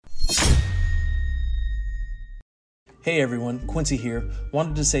Hey everyone, Quincy here.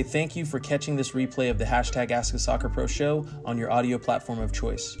 Wanted to say thank you for catching this replay of the hashtag Ask a Soccer Pro show on your audio platform of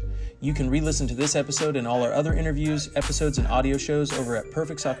choice. You can re-listen to this episode and all our other interviews, episodes, and audio shows over at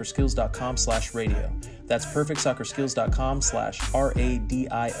perfectsoccerskills.com/radio. That's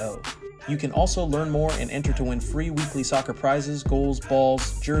perfectsoccerskills.com/RADIO. You can also learn more and enter to win free weekly soccer prizes, goals,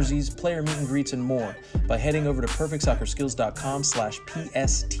 balls, jerseys, player meet and greets, and more by heading over to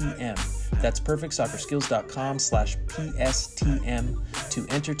perfectsoccerskills.com/PSTM. That's perfectsoccerskills.com/PSTM to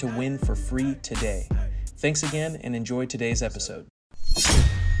enter to win for free today. Thanks again and enjoy today's episode.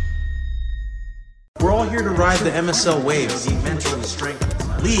 We're all here to ride the MSL wave, the Mental Strength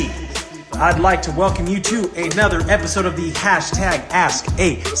League. I'd like to welcome you to another episode of the hashtag Ask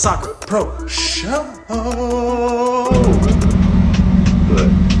a Soccer Pro show. But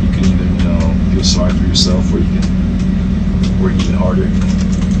you can either, feel sorry for yourself or you can work even harder.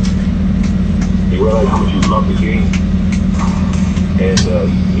 You realize how much you love the game and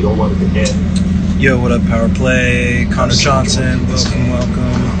you don't want it to end. Yo, what up, Power Play? Connor Johnson,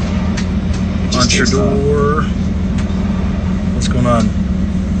 welcome. On Shador. What's going on?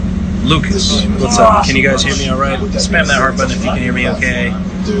 Lucas, what's up? Can you guys hear me all right? Spam that heart button if you can hear me okay.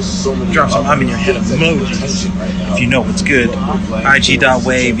 Drop some I'm in your head emojis if you know what's good.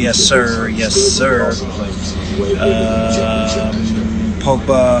 IG.wave, yes sir, yes sir.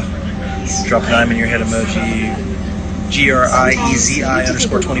 Pogba, drop an I'm in your head emoji.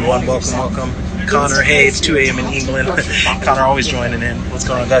 GRIEZI_21, welcome. Connor, hey, it's 2 a.m. in England. Connor always joining in. What's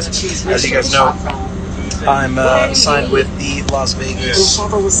going on, guys? As you guys know, I'm signed with the Las Vegas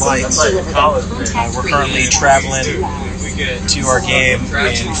Lights. We're currently traveling to our game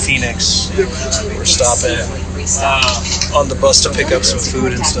in Phoenix. We're stopping on the bus to pick up some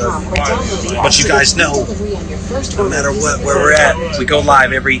food and stuff. But you guys know, no matter where we're at, we go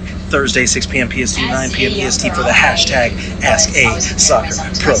live every Thursday, 6 p.m. PST, 9 p.m. EST for the hashtag Ask a Soccer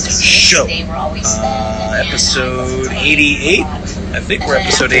Pro Show. Episode 88. I think we're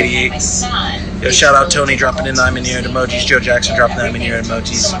episode 88. Yo, shout out Tony dropping in the I'm in your head emojis. Joe Jackson dropping the I'm in your head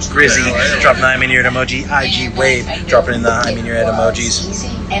emojis. Grizzy dropping the I'm in your head emoji. IG Wave dropping in the I'm in your head emojis.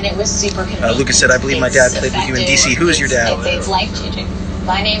 Lucas said, I believe my dad played with you in DC. Who is your dad?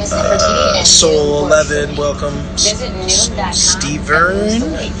 My name is Soul 11, welcome. Steven.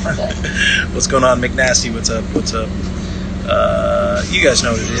 What's going on, McNasty? What's up? You guys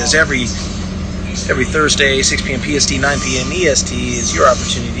know what it is. Every Thursday, 6 p.m. PST, 9 p.m. EST is your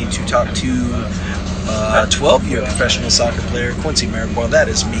opportunity to talk to a 12-year professional soccer player, Quincy Mariqual. That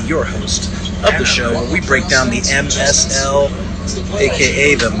is me, your host of the show, where we break down the MSL,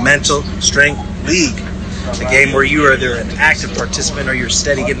 aka the Mental Strength League. A game where you are either an active participant or you're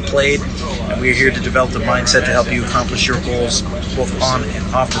steady getting played, and we're here to develop the mindset to help you accomplish your goals both on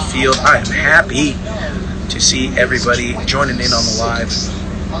and off the field. I am happy to see everybody joining in on the live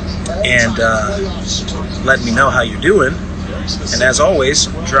and letting me know how you're doing. And as always,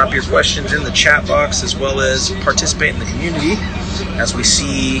 drop your questions in the chat box as well as participate in the community as we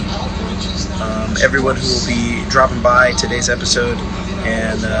see everyone who will be dropping by today's episode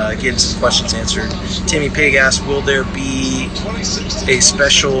and getting some questions answered. Timmy Pig asked, will there be a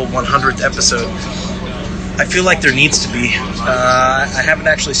special 100th episode? I feel like there needs to be. I haven't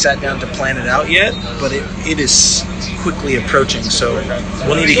actually sat down to plan it out yet, but it is quickly approaching, so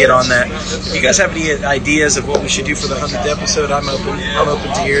we'll need to get on that. If you guys have any ideas of what we should do for the 100th episode, I'm open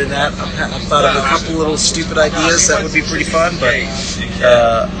to hearing that. I've thought of a couple little stupid ideas that would be pretty fun, but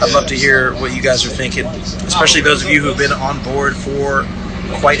I'd love to hear what you guys are thinking, especially those of you who have been on board for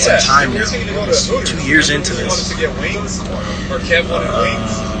quite some time now. 2 years into this.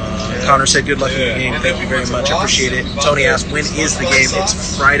 Connor said, good luck in the game. Thank you very much. I appreciate it. Tony asked, when is the game? It's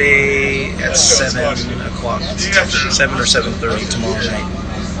Friday at 7 o'clock. 7 or 7:30 tomorrow night.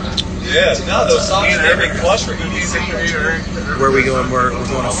 Where are we going? We're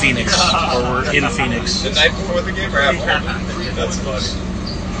going to Phoenix. Or we're in Phoenix. The night before the game or after? That's funny.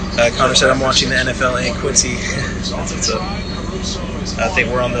 Connor said, I'm watching the NFL. Hey, Quincy. That's what's up. I think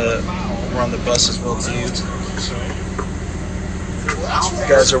we're on the bus as well, too. You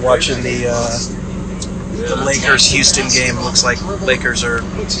guys are watching the Lakers-Houston game. Looks like Lakers are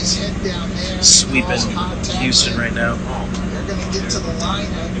sweeping Houston right now.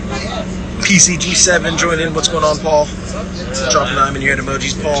 PCG7 joined in. What's going on, Paul? Dropping I'm in your head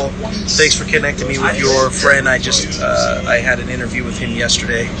emojis. Paul, thanks for connecting me with your friend. I had an interview with him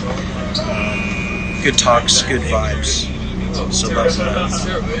yesterday. Good talks, good vibes. So that's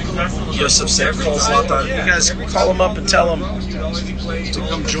Yosef said, call Zlatan. You guys call him up and tell him to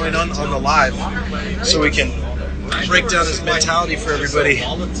come join on the live so we can break down his mentality for everybody.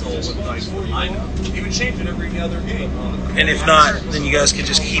 He would change it every other game. And if not, then you guys could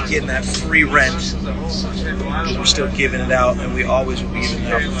just keep getting that free rent. We're still giving it out, and we always will be giving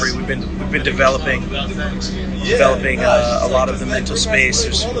it out for free. We've been developing a lot of the mental space.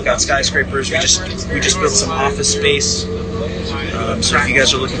 We've got skyscrapers. We just built some office space. So if you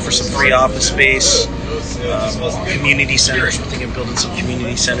guys are looking for some free office space, community centers, we're thinking of building some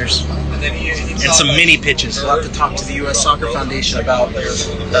community centers and some mini pitches. We'll have to talk to the U.S. Soccer Foundation about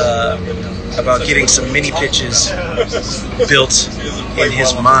getting some mini pitches built in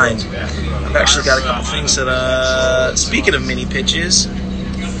his mind. I've actually got a couple things that, speaking of mini pitches,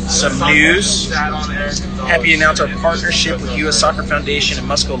 some news. Happy to announce our partnership with U.S. Soccer Foundation and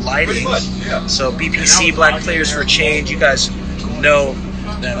Musco Lighting. So BPC, Black Players for Change. You guys know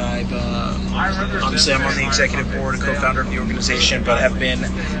that obviously I'm on the executive board and co-founder of the organization, but have been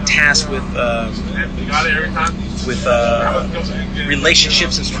tasked with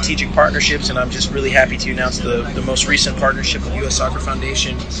relationships and strategic partnerships, and I'm just really happy to announce the most recent partnership with U.S. Soccer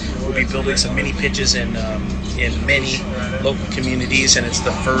Foundation. We'll be building some mini pitches in many local communities, and it's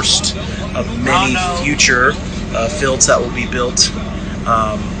the first of many future fields that will be built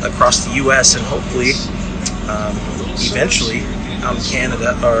across the U.S. and hopefully eventually out in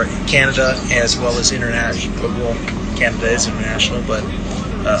Canada as well as international. Well, Canada is international, but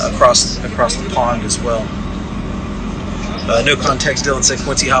across the pond as well. No context. Dylan said,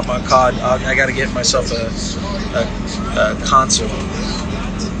 Quincy, hop on COD. I got to get myself a console.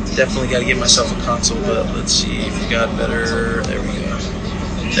 Definitely got to get myself a console, but let's see if we got better.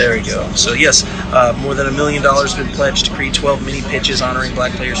 There we go. So yes, more than $1 million has been pledged to create 12 mini pitches honoring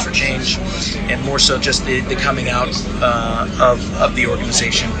Black Players for Change, and more so just the coming out of the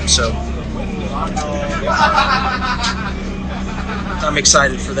organization. So I'm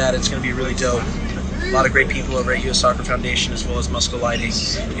excited for that. It's going to be really dope. A lot of great people over at U.S. Soccer Foundation as well as Musco Lighting,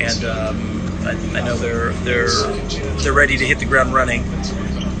 and I know they're ready to hit the ground running,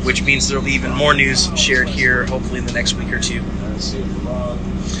 which means there'll be even more news shared here hopefully in the next week or two.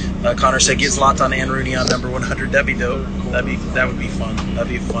 Connor said, "Get Zlatan and Rooney on number 100." That'd be dope. That would be fun. That'd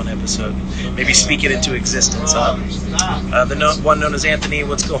be a fun episode. Maybe speak it into existence. One known as Anthony,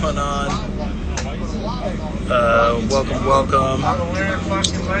 what's going on? Welcome.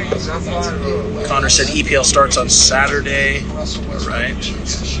 Connor said EPL starts on Saturday. All right.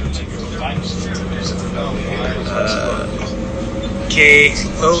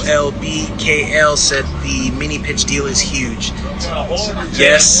 KOLBKL said the mini pitch deal is huge.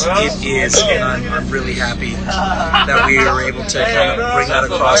 Yes, it is, and I'm really happy that we are able to kind of bring that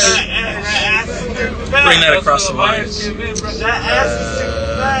across the line.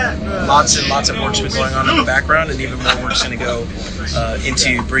 Lots and lots of work's been going on in the background, and even more work's going to go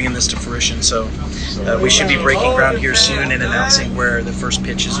into bringing this to fruition. So we should be breaking ground here soon and announcing where the first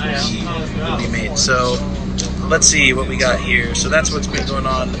pitches will be made. So let's see what we got here. So that's what's been going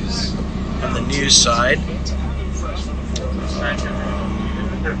on the news side.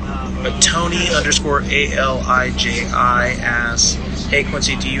 Tony_ALIJI asks, "Hey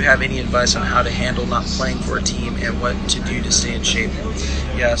Quincy, do you have any advice on how to handle not playing for a team and what to do to stay in shape?"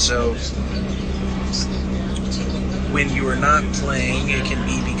 Yeah, so when you are not playing, it can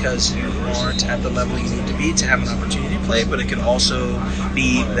be because you aren't at the level you need to be to have an opportunity to play, but it can also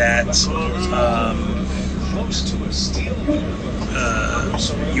be that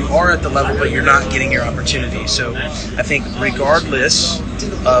you are at the level, but you're not getting your opportunity. So I think regardless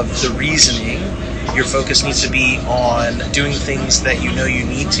of the reasoning, your focus needs to be on doing things that you know you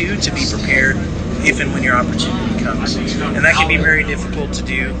need to be prepared if and when your opportunity comes. And that can be very difficult to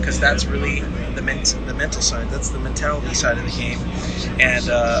do because that's really the mental side. That's the mentality side of the game. And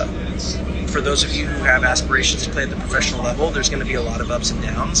for those of you who have aspirations to play at the professional level, there's going to be a lot of ups and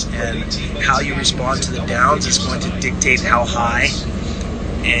downs, and how you respond to the downs is going to dictate how high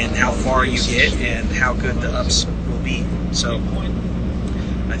and how far you get and how good the ups will be. So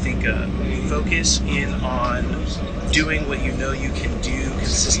I think focus in on doing what you know you can do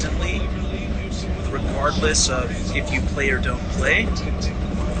consistently, regardless of if you play or don't play.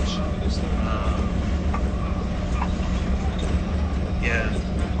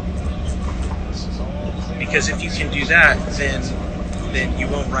 Because if you can do that, then you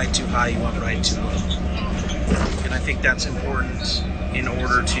won't ride too high, you won't ride too low. And I think that's important in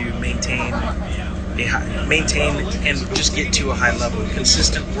order to maintain and just get to a high level.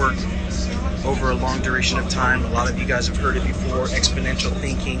 Consistent work over a long duration of time. A lot of you guys have heard it before, exponential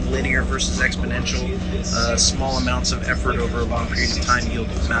thinking, linear versus exponential. Small amounts of effort over a long period of time yield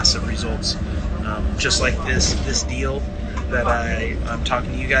massive results. Just like this deal that I'm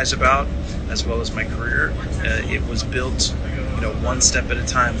talking to you guys about. as well as my career. It was built, one step at a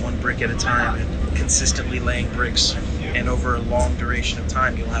time, one brick at a time, and consistently laying bricks. And over a long duration of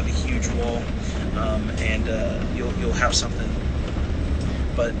time, you'll have a huge wall, and you'll have something.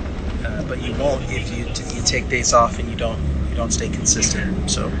 But you won't if you take days off and you don't stay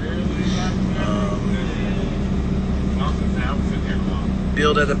consistent. So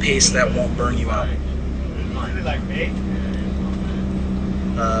build at a pace that won't burn you out.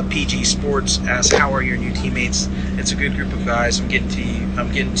 PG Sports asks, "How are your new teammates?" It's a good group of guys. I'm getting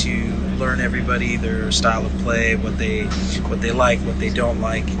to learn everybody, their style of play, what they like, what they don't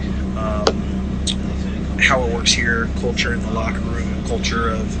like, how it works here, culture in the locker room, culture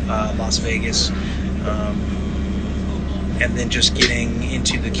of Las Vegas, and then just getting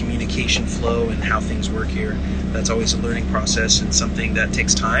into the communication flow and how things work here. That's always a learning process and something that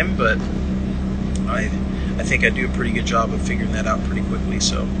takes time, but I think I do a pretty good job of figuring that out pretty quickly.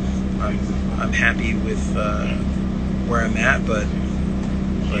 So I'm happy with where I'm at, but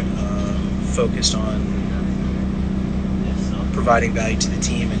focused on providing value to the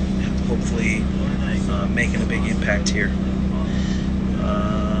team and hopefully making a big impact here.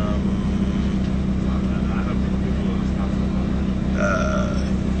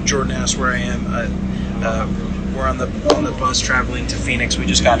 Jordan asks where I am. We're on the bus traveling to Phoenix. We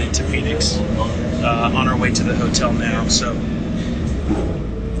just got into Phoenix, on our way to the hotel now. So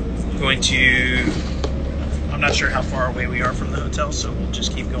I'm not sure how far away we are from the hotel, so we'll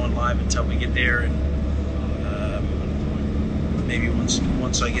just keep going live until we get there, and maybe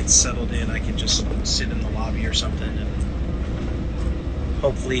once I get settled in, I can just sit in the lobby or something and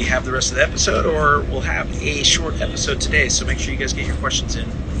hopefully have the rest of the episode, or we'll have a short episode today. So make sure you guys get your questions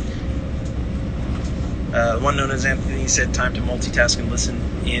in. One known as Anthony said, "Time to multitask and listen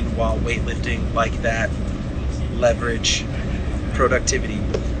in while weightlifting, like that. Leverage productivity."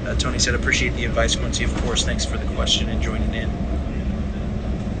 Tony said, "Appreciate the advice, Quincy. Of course, thanks for the question and joining in."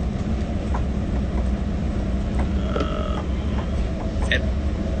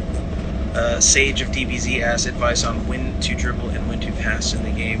 Sage of DBZ asked advice on when to dribble and when to pass in the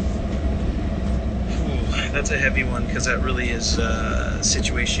game. Ooh, that's a heavy one, because that really is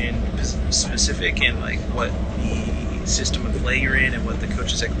situation specific, and like what the system of play you're in and what the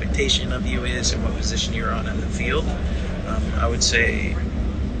coach's expectation of you is and what position you're on in the field.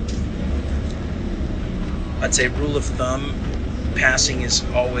 I'd say rule of thumb, passing is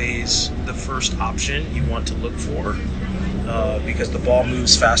always the first option you want to look for, because the ball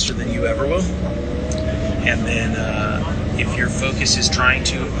moves faster than you ever will. And then if your focus is trying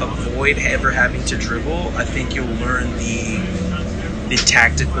to avoid ever having to dribble, I think you'll learn the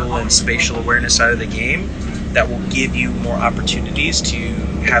tactical and spatial awareness side of the game that will give you more opportunities to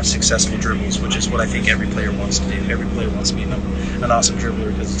have successful dribbles, which is what I think every player wants to do. Every player wants to be an awesome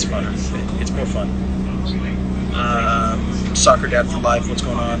dribbler because it's funner. It's more fun. Soccer Dad for Life, what's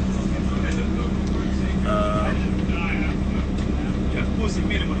going on?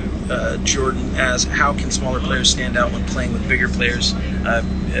 Jordan asks, "How can smaller players stand out when playing with bigger players?"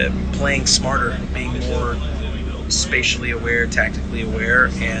 Playing smarter, being more spatially aware, tactically aware,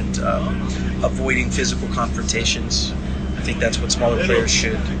 and avoiding physical confrontations. I think that's what smaller players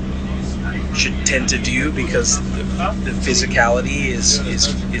should tend to do, because the physicality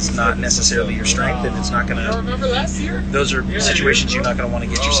is not necessarily your strength, and it's not going to. Remember last year? Those are situations you're not going to want to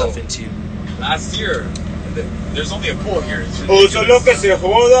get yourself into. Last year, there's only a pool here.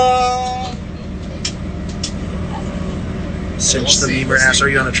 Cinch the Memer asks, "Are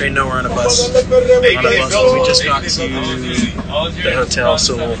you on a train?" No, we're on a bus. On a bus, but we just got to the hotel,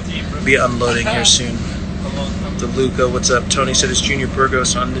 so we'll be unloading here soon. The Luca, what's up? Tony said, "Is Junior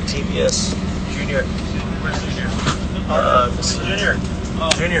Burgos on the team?" Yes. Junior. Where's Junior? This is Junior.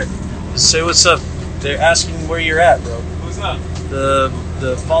 Junior. Say what's up. They're asking where you're at, bro. Who's up?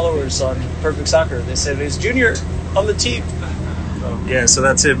 The followers on Perfect Soccer. They said, "Is Junior on the team?" Yeah, so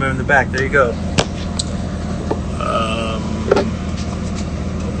that's him in the back. There you go.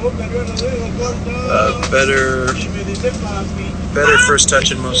 Better first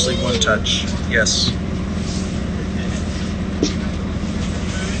touch and mostly one touch. Yes.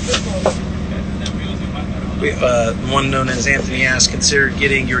 One known as Anthony asked, "Consider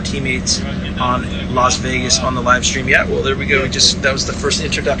getting your teammates on Las Vegas on the live stream." Yeah, well, there we go. That was the first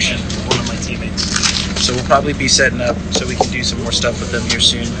introduction of one of my teammates. So we'll probably be setting up so we can do some more stuff with them here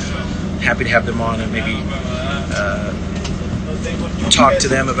soon. Happy to have them on and maybe talk to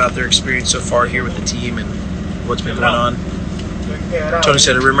them about their experience so far here with the team and what's been going on. Tony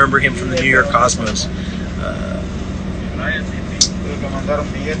said, "I remember him from the New York Cosmos."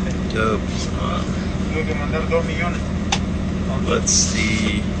 Dope. Let's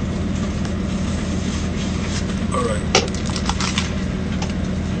see. All right.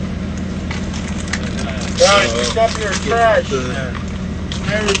 Guys, pick up your trash.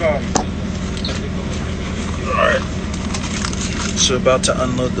 Everybody. All right. So about to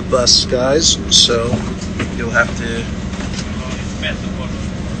unload the bus, guys. So you'll have to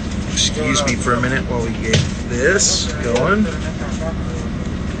excuse me for a minute while we get this going.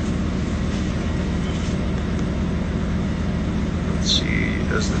 Let's see,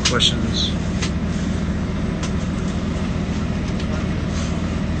 as the questions.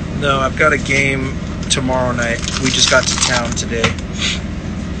 No, I've got a game tomorrow night. We just got to town today.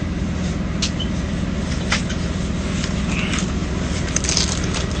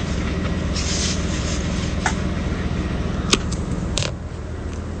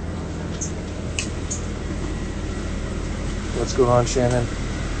 What's going on, Shannon?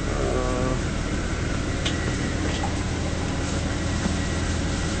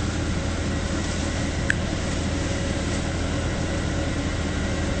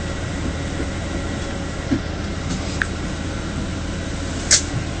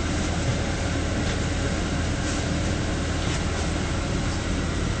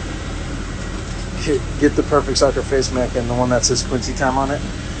 Get the perfect soccer face mech and the one that says Quincy time on it.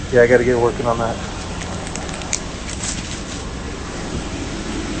 Yeah, I got to get working on that.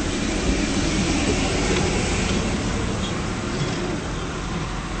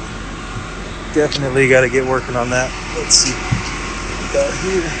 Definitely got to get working on that. Let's see what we got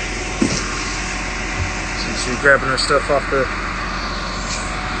here. So she's grabbing her stuff off the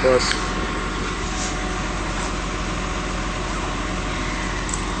bus.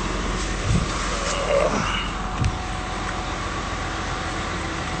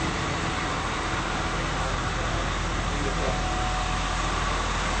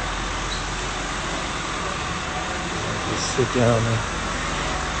 Sit down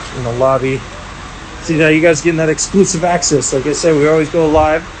in the lobby. See, now you guys getting that exclusive access. Like I said, we always go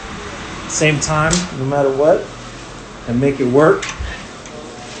live same time, no matter what, and make it work.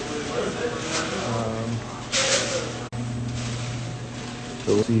 So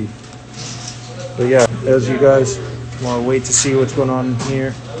we'll see. But yeah, as you guys want to wait to see what's going on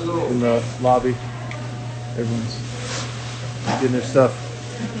here in the lobby, everyone's getting their stuff.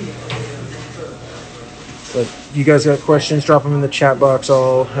 But you guys got questions, drop them in the chat box.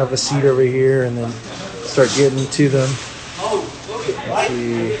 I'll have a seat over here and then start getting to them. Let's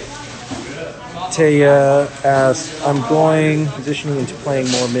see. Taya asks, I'm going positioning into playing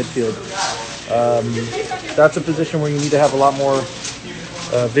more midfield. That's a position where you need to have a lot more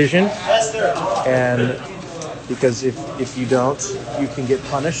vision. And because if you don't, you can get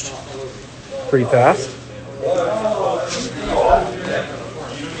punished pretty fast.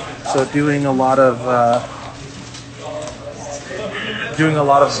 So doing a lot of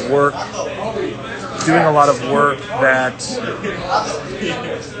work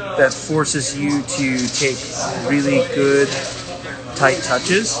that forces you to take really good tight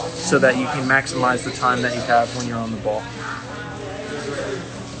touches so that you can maximize the time that you have when you're on the ball.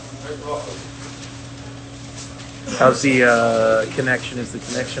 How's the connection? Is the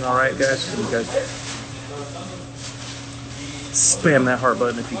connection all right, guys? Can you guys spam that heart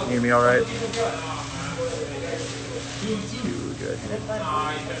button if you can hear me all right?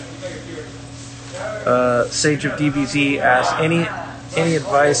 Sage of DBZ asks, any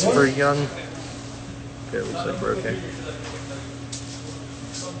advice for young... Okay, it looks like we're okay.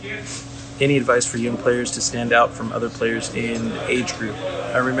 Any advice for young players to stand out from other players in age group?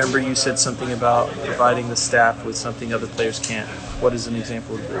 I remember you said something about providing the staff with something other players can't. What is an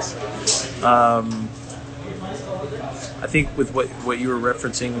example of this? I think with what you were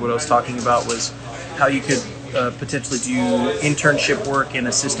referencing, what I was talking about was how you could potentially do internship work and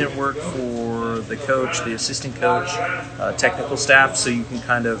assistant work for the coach, the assistant coach, technical staff, so you can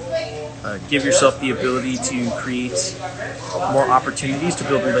kind of give yourself the ability to create more opportunities to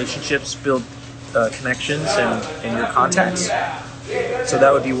build relationships, build connections and your contacts. So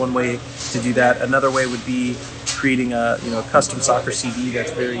that would be one way to do that. Another way would be creating a custom soccer CD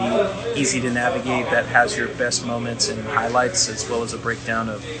that's very easy to navigate, that has your best moments and highlights, as well as a breakdown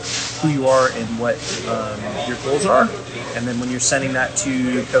of who you are and what your goals are. And then when you're sending that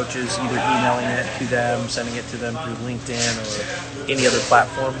to coaches, either emailing it to them, sending it to them through LinkedIn or any other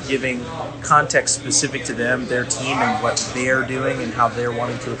platform, giving context specific to them, their team, and what they're doing and how they're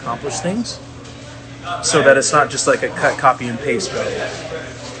wanting to accomplish things, so that it's not just like a cut, copy, and paste. But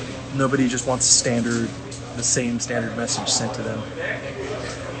nobody just wants the same standard message sent to them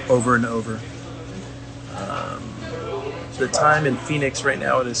over and over. The time in Phoenix right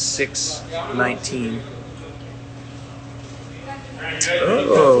now, it is 6:19.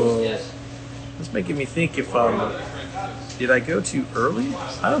 Oh, It's making me think if did I go too early?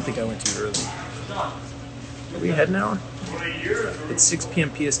 I don't think I went too early. Are we ahead an hour? It's 6 p.m.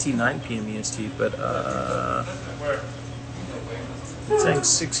 PST, 9 p.m. EST, but it's saying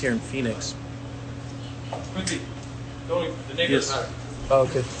 6 here in Phoenix. Yes. Oh,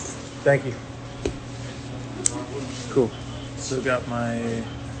 okay. Thank you. Cool. Still got my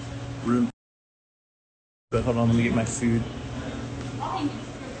room. But hold on, let me get my food.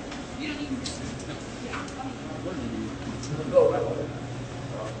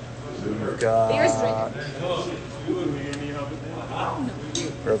 Got...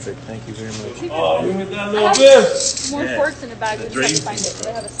 Perfect. Thank you very much. I have more forks in the bag. We just have to find it. I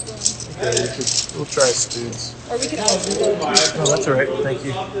have a spoon. Okay, we'll try spoons. Or we could also go. Oh, that's all right. Thank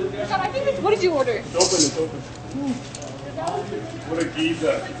you. What did you order? It's open. What a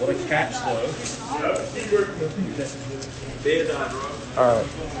geezer. What a catch, though. All right.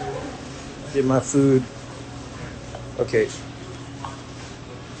 Get my food. Okay.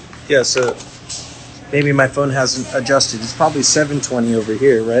 Yeah, so maybe my phone hasn't adjusted. It's probably 7:20 over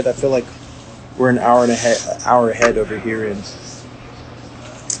here, right? I feel like we're an hour ahead over here in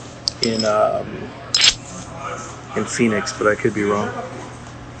Phoenix, but I could be wrong.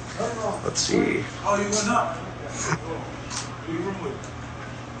 Let's see. Oh, you went up. Who you room with?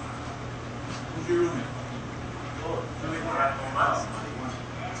 Who's your roommate?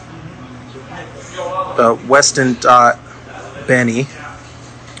 Weston.Benny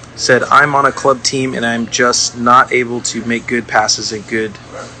said, I'm on a club team and I'm just not able to make good passes and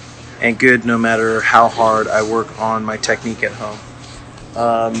good no matter how hard I work on my technique at home.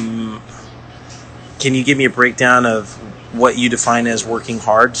 Can you give me a breakdown of what you define as working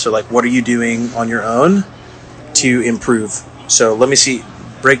hard? So like, what are you doing on your own to improve? So let me see,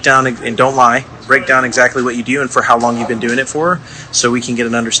 break down, and don't lie, break down exactly what you do and for how long you've been doing it for, so we can get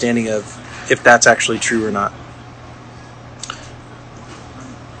an understanding of if that's actually true or not.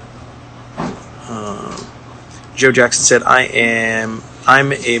 Joe Jackson said,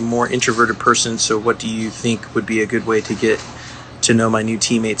 I'm a more introverted person, so what do you think would be a good way to get to know my new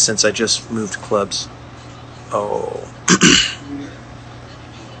teammates since I just moved clubs? Oh. I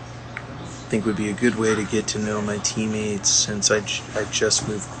think would be a good way to get to know my teammates since I just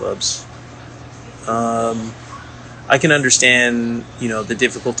moved clubs. I can understand, the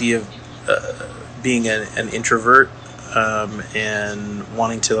difficulty of being an introvert and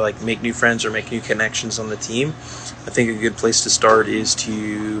wanting to make new friends or make new connections on the team. I think a good place to start is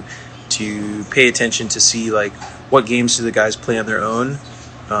to pay attention to see what games do the guys play on their own,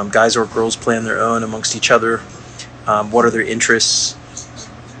 guys or girls play on their own amongst each other. What are their interests?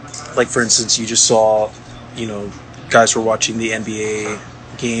 Like for instance, you just saw, guys were watching the NBA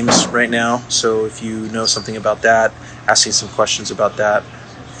games right now. So if you know something about that, asking some questions about that.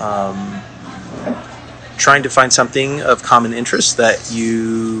 Trying to find something of common interest that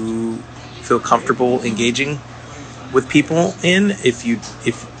you feel comfortable engaging with people in. If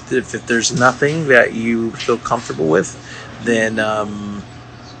there's nothing that you feel comfortable with, then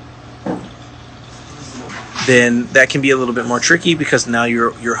that can be a little bit more tricky, because now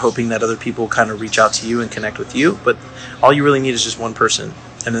you're hoping that other people kind of reach out to you and connect with you. But all you really need is just one person,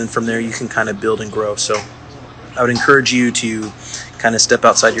 and then from there you can kind of build and grow. So I would encourage you to kind of step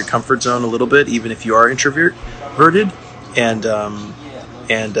outside your comfort zone a little bit, even if you are introverted, and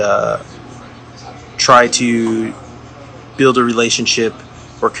try to build a relationship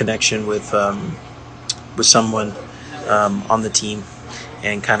or connection with someone on the team,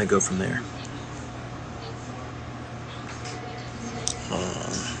 and kind of go from there.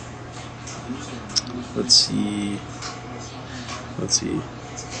 Let's see.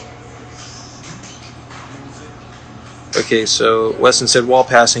 Okay, so Weston said wall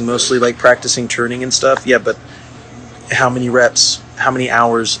passing, mostly like practicing turning and stuff. Yeah, but how many reps, how many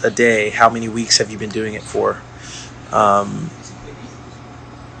hours a day, how many weeks have you been doing it for?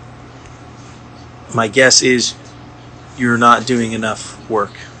 My guess is you're not doing enough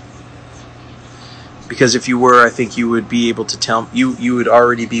work. Because if you were, I think you would be able to tell, you would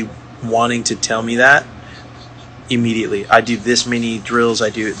already be wanting to tell me that immediately. I do this many drills, I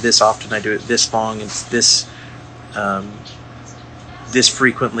do it this often, I do it this long, and this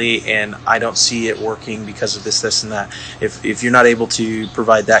frequently, and I don't see it working because of this, and that. If you're not able to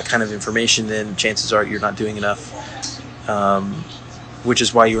provide that kind of information, then chances are you're not doing enough, which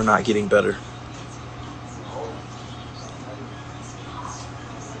is why you're not getting better.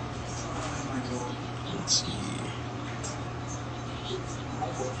 Let's see.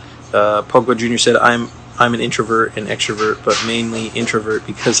 Pogba Jr. said, I'm I'm an introvert and extrovert, but mainly introvert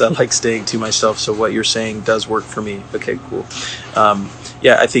because I like staying to myself. So what you're saying does work for me. Okay, cool.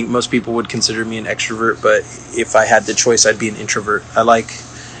 Yeah, I think most people would consider me an extrovert, but if I had the choice, I'd be an introvert.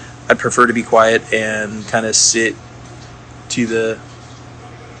 I'd prefer to be quiet and kind of sit to the.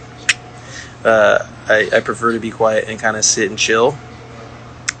 I prefer to be quiet and kind of sit and chill,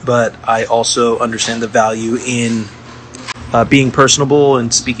 but I also understand the value in being personable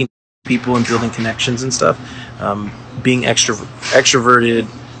and speaking to people and building connections and stuff. Being extroverted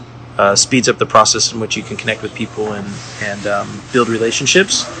speeds up the process in which you can connect with people and build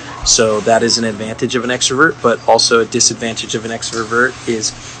relationships. So that is an advantage of an extrovert, but also a disadvantage of an extrovert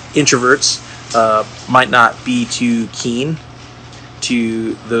is introverts might not be too keen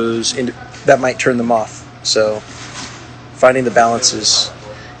to those that might turn them off. So finding the balance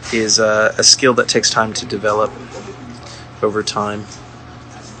is a skill that takes time to develop over time.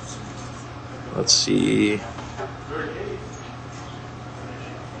 Let's see.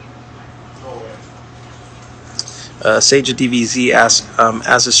 Sage of DVZ asks,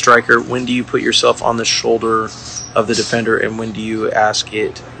 as a striker, when do you put yourself on the shoulder of the defender, and when do you ask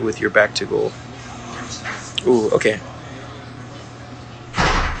it with your back to goal? Ooh, okay.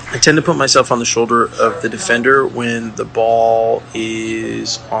 I tend to put myself on the shoulder of the defender when the ball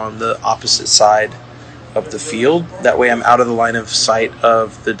is on the opposite side of the field. That way I'm out of the line of sight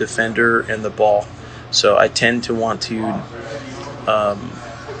of the defender and the ball. So I tend to want to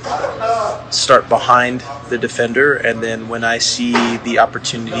start behind the defender, and then when I see the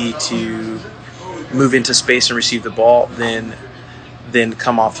opportunity to move into space and receive the ball, then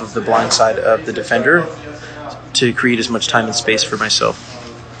come off of the blind side of the defender to create as much time and space for myself.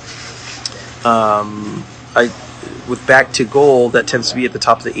 With back to goal, that tends to be at the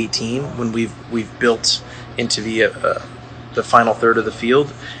top of the 18 when we've built into the final third of the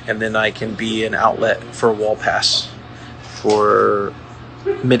field, and then I can be an outlet for a wall pass for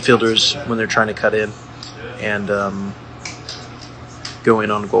midfielders when they're trying to cut in and go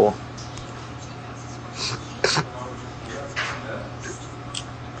in on goal.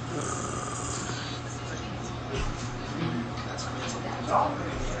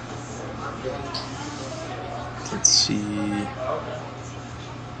 Let's see.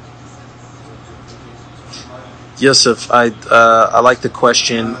 Yusuf, I like the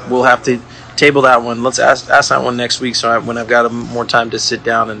question. We'll have to table that one. Let's ask that one next week, so when I've got more time to sit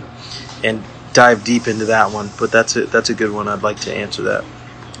down and dive deep into that one. But that's a good one. I'd like to answer that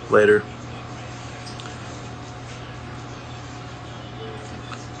later.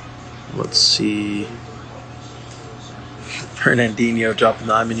 Let's see. Fernandinho dropping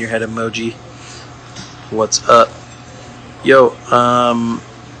the I'm in your head emoji. What's up? Yo,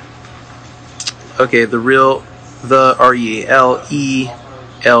 okay, the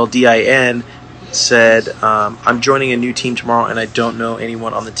RELELDIN said, I'm joining a new team tomorrow and I don't know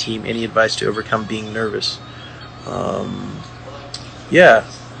anyone on the team. Any advice to overcome being nervous? Yeah,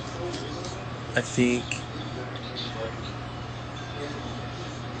 I think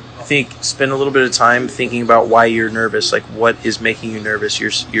spend a little bit of time thinking about why you're nervous. Like, what is making you nervous?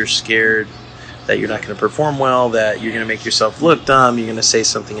 You're scared that you're not going to perform well, that you're going to make yourself look dumb, you're going to say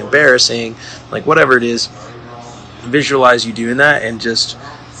something embarrassing, like whatever it is. Visualize you doing that and just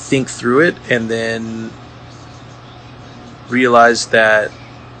think through it, and then realize that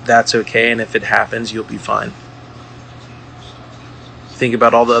that's okay, and if it happens, you'll be fine. Think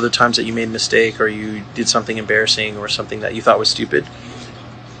about all the other times that you made a mistake or you did something embarrassing or something that you thought was stupid,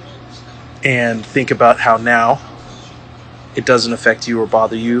 and think about how now it doesn't affect you or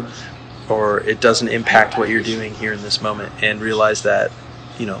bother you, or it doesn't impact what you're doing here in this moment, and realize that,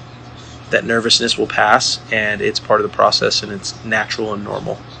 that nervousness will pass, and it's part of the process, and it's natural and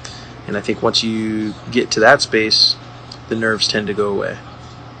normal. And I think once you get to that space, the nerves tend to go away.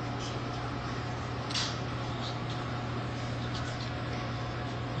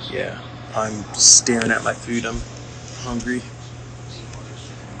 Yeah, I'm staring at my food. I'm hungry.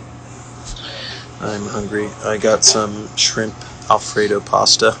 I got some shrimp Alfredo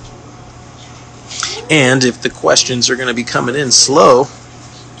pasta. And if the questions are going to be coming in slow,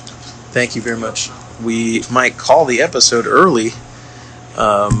 thank you very much. We might call the episode early.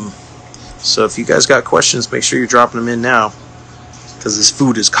 So if you guys got questions, make sure you're dropping them in now, because this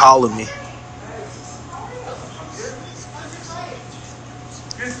food is calling me.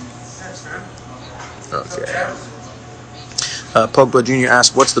 Okay. Pogba Jr.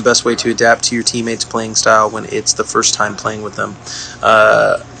 asked, what's the best way to adapt to your teammates' playing style when it's the first time playing with them?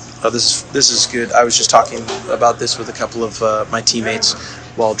 This is good. I was just talking about this with a couple of my teammates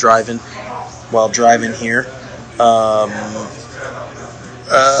while driving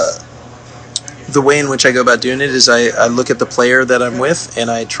the way in which I go about doing it is I look at the player that I'm with, and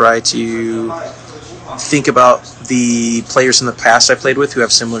I try to think about the players in the past I played with who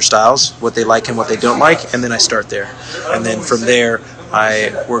have similar styles, what they like and what they don't like, and then I start there. And then from there,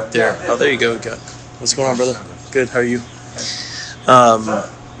 I work there. Oh, there you go. What's going on, brother? Good. How are you?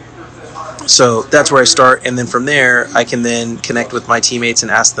 So that's where I start, and then from there, I can then connect with my teammates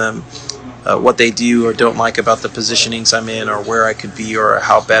and ask them what they do or don't like about the positionings I'm in, or where I could be, or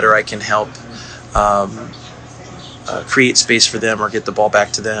how better I can help create space for them or get the ball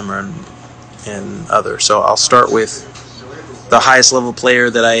back to them, and others. So I'll start with the highest level player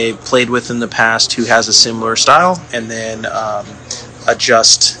that I played with in the past who has a similar style, and then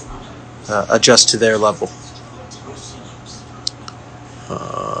adjust to their level.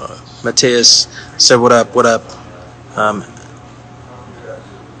 Mateus said, "What up? What up?"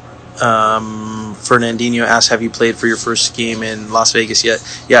 Fernandinho asked, "Have you played for your first game in Las Vegas yet?"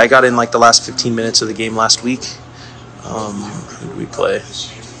 Yeah, I got in like the last 15 minutes of the game last week. Who did we play?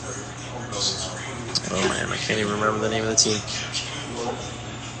 Oh man, I can't even remember the name of the team.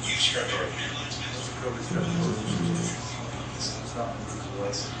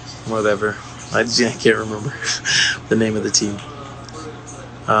 Whatever. I can't remember the name of the team.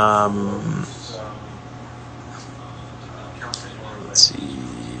 Let's see.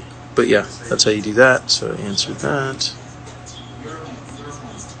 But yeah, that's how you do that. So I answered that.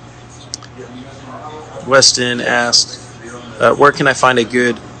 Weston asked, where can I find a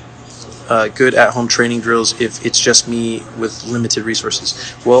good at-home training drills if it's just me with limited resources?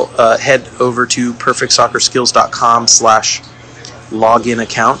 Well, head over to perfectsoccerskills.com/login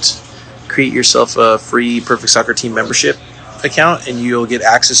account. Create yourself a free Perfect Soccer Team membership account, and you'll get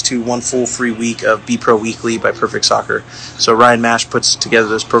access to one full free week of Be Pro Weekly by Perfect Soccer. So Ryan Mash puts together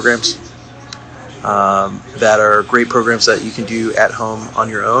those programs that are great programs that you can do at home on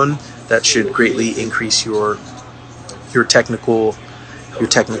your own. That should greatly increase your technical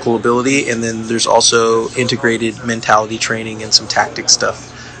ability. And then there's also integrated mentality training and some tactic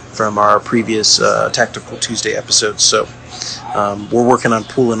stuff from our previous Tactical Tuesday episodes. So we're working on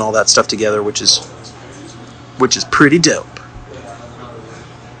pooling all that stuff together, which is pretty dope.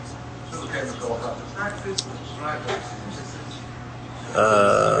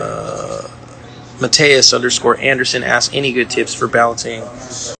 Mateus_Anderson asks, any good tips for balancing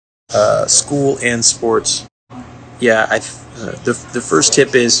school and sports? Yeah, the first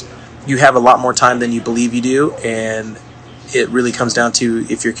tip is you have a lot more time than you believe you do, and it really comes down to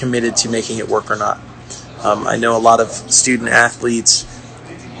if you're committed to making it work or not. I know a lot of student athletes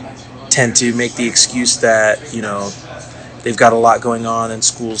tend to make the excuse that, they've got a lot going on and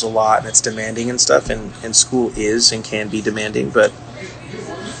school's a lot and it's demanding and stuff, and school is and can be demanding, but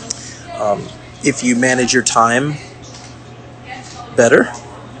if you manage your time better,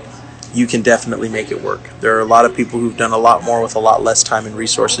 you can definitely make it work. There are a lot of people who've done a lot more with a lot less time and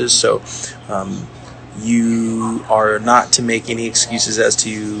resources, so you are not to make any excuses as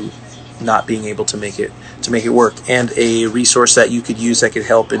to not being able to make it work. And a resource that you could use that could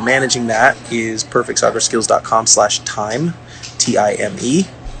help in managing that is perfectsoccerskills.com/time, TIME.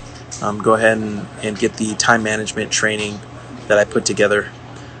 Go ahead and get the time management training that I put together.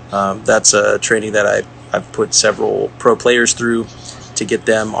 That's a training that I've put several pro players through to get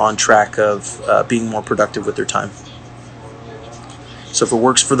them on track of being more productive with their time. So if it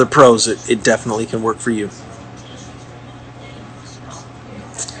works for the pros, it definitely can work for you.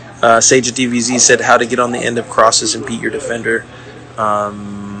 Sage at DVZ said, how to get on the end of crosses and beat your defender.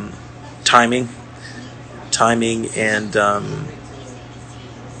 Timing, and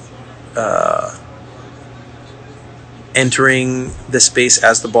entering the space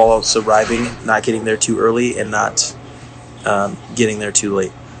as the ball is arriving, not getting there too early and not getting there too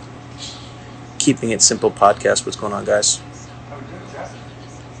late. Keeping it simple podcast. What's going on, guys?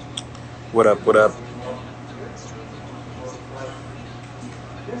 What up?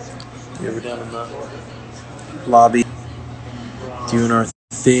 You ever down in the lobby doing our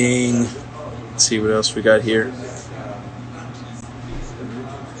thing? Let's see what else we got here.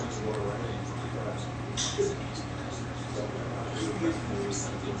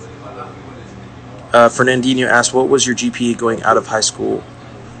 Fernandinho asked, what was your GPA going out of high school?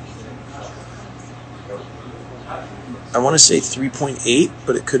 I want to say 3.8,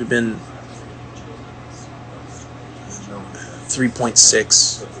 but it could have been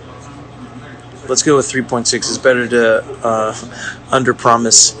 3.6. Let's go with 3.6. It's better to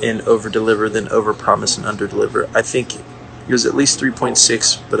under-promise and over-deliver than over-promise and under-deliver. I think it was at least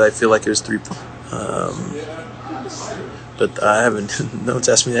 3.6, but I feel like it was 3. But I haven't. No one's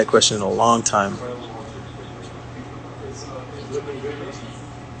asked me that question in a long time.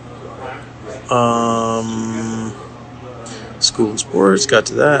 School and sports, got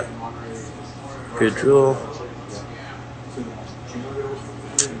to that. Good drill.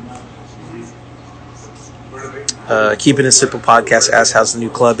 Keeping It Simple podcast. As how's the new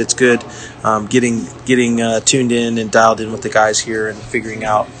club? It's good. Getting tuned in and dialed in with the guys here and figuring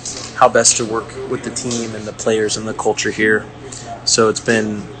out how best to work with the team and the players and the culture here. So it's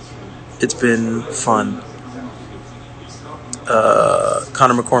been fun.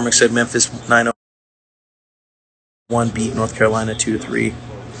 Connor McCormick said Memphis 901 beat North Carolina 2-3.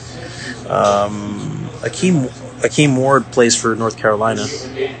 Akeem Ward plays for North Carolina,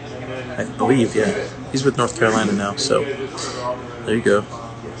 I believe. Yeah, he's with North Carolina now. So there you go.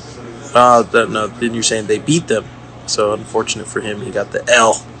 No, then you're saying they beat them. So unfortunate for him, he got the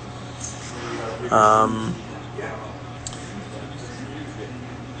L.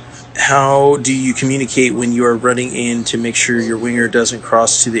 How do you communicate when you are running in to make sure your winger doesn't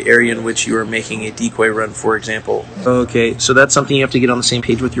cross to the area in which you are making a decoy run, for example? Okay, so that's something you have to get on the same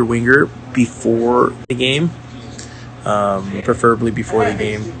page with your winger before the game, preferably before the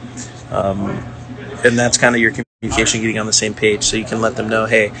game. And that's kind of your communication, getting on the same page, so you can let them know,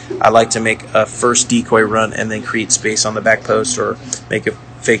 hey, I like to make a first decoy run and then create space on the back post, or make a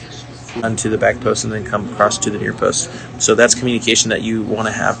fake run to the back post and then come across to the near post. So that's communication that you want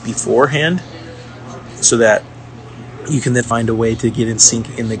to have beforehand, so that you can then find a way to get in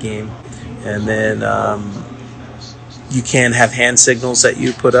sync in the game. And then you can have hand signals that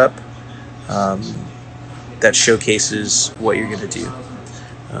you put up that showcases what you're going to do.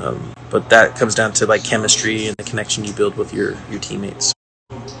 But that comes down to like chemistry and the connection you build with your teammates.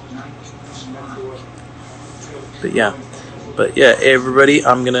 But yeah, everybody,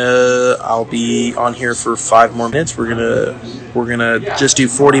 I'll be on here for 5 more minutes. We're gonna just do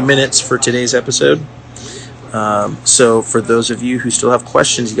 40 minutes for today's episode. So for those of you who still have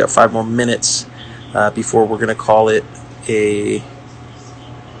questions, you got 5 more minutes before we're gonna call it a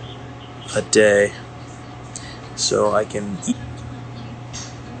day. So I can eat.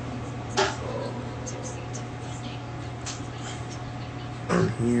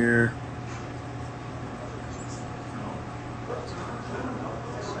 Here.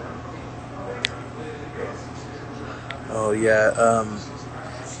 Oh yeah,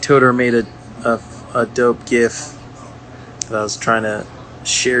 Todor made a dope GIF that I was trying to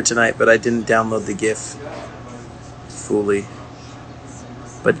share tonight, but I didn't download the GIF fully.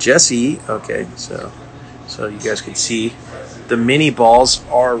 But Jesse, okay, so you guys can see the mini balls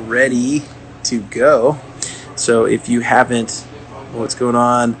are ready to go. So if you haven't, what's going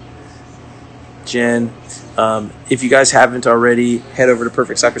on, Jen? If you guys haven't already, head over to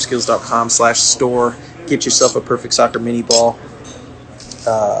perfectsoccerskills.com/store. Get yourself a Perfect Soccer mini ball.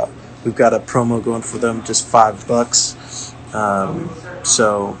 We've got a promo going for them, just $5.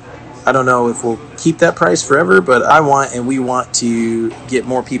 So I don't know if we'll keep that price forever, but we want to get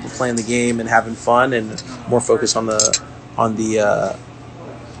more people playing the game and having fun, and more focus on the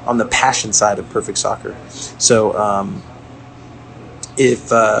passion side of Perfect Soccer. So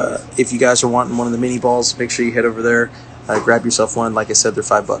if you guys are wanting one of the mini balls, make sure you head over there, grab yourself one. Like I said, they're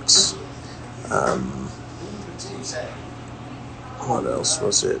 $5. What else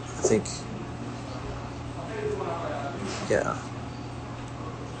was it? I think, yeah.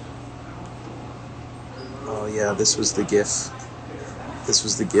 Oh yeah, this was the GIF. This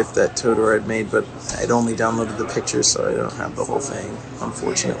was the GIF that Todor had made, but I'd only downloaded the picture, so I don't have the whole thing,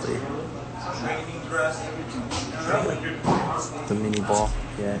 unfortunately. The mini ball.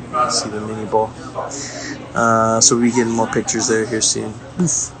 Yeah, you can see the mini ball. So we'll be getting more pictures there here soon.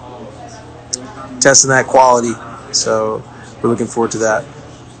 Oof. Testing that quality. So we're looking forward to that.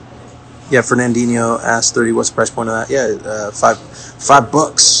 Yeah, Fernandinho asked 30. What's the price point of that? Yeah,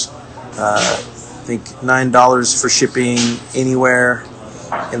 $5. I think $9 for shipping anywhere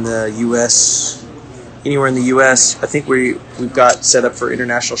in the U.S. Anywhere in the U.S. I think we've got set up for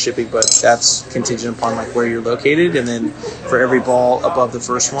international shipping, but that's contingent upon like where you're located. And then for every ball above the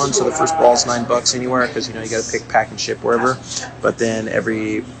first one, so the first ball is $9 anywhere, because you got to pick, pack, and ship wherever. But then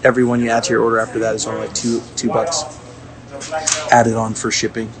every one you add to your order after that is only like $2 added on for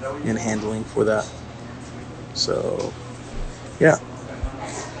shipping and handling for that. So yeah.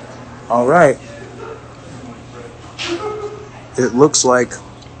 All right. It looks like,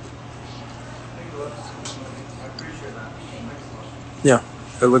 yeah,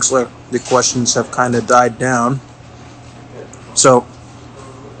 it looks like the questions have kind of died down. So,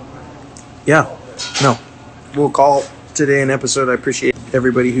 yeah, no, we'll call today an episode. I appreciate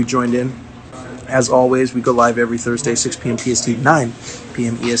everybody who joined in. As always, we go live every Thursday, 6 p.m. PST, 9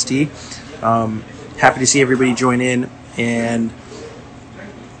 p.m. EST. Happy to see everybody join in, and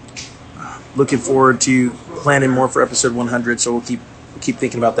looking forward to planning more for episode 100. So we'll keep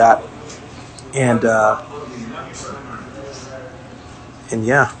thinking about that. And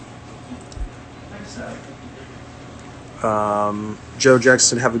yeah. Joe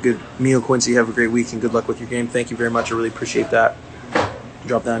Jackson, have a good meal. Quincy, have a great week and good luck with your game. Thank you very much. I really appreciate that.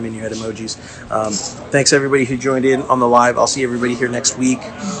 Drop down in your head emojis. Thanks everybody who joined in on the live. I'll see everybody here next week.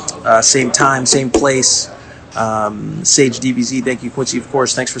 Same time, same place. Sage DBZ, thank you. Quincy, of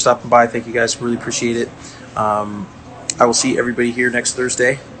course, thanks for stopping by. Thank you guys, really appreciate it. I will see everybody here next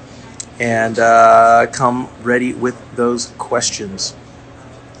Thursday. And come ready with those questions.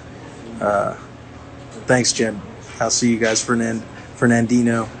 Thanks, Jen. I'll see you guys.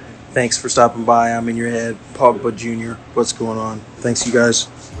 Fernandino, thanks for stopping by. I'm in your head. Pogba Jr., what's going on? Thanks, you guys.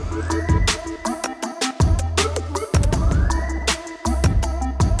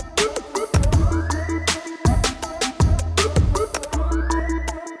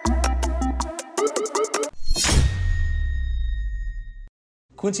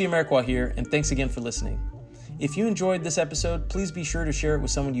 Quincy Amarikwa here, and thanks again for listening. If you enjoyed this episode, please be sure to share it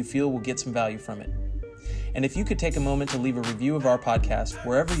with someone you feel will get some value from it. And if you could take a moment to leave a review of our podcast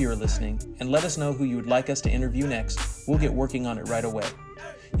wherever you're listening and let us know who you would like us to interview next, we'll get working on it right away.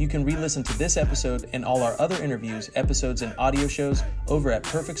 You can re-listen to this episode and all our other interviews, episodes, and audio shows over at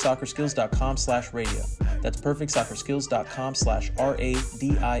perfectsoccerskills.com/radio. That's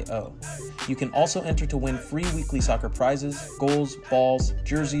perfectsoccerskills.com/RADIO. You can also enter to win free weekly soccer prizes, goals, balls,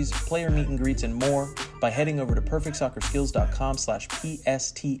 jerseys, player meet and greets, and more by heading over to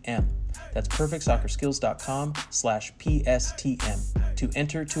perfectsoccerskills.com/PSTM. That's perfectsoccerskills.com/PSTM to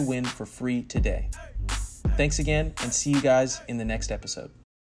enter to win for free today. Thanks again, and see you guys in the next episode.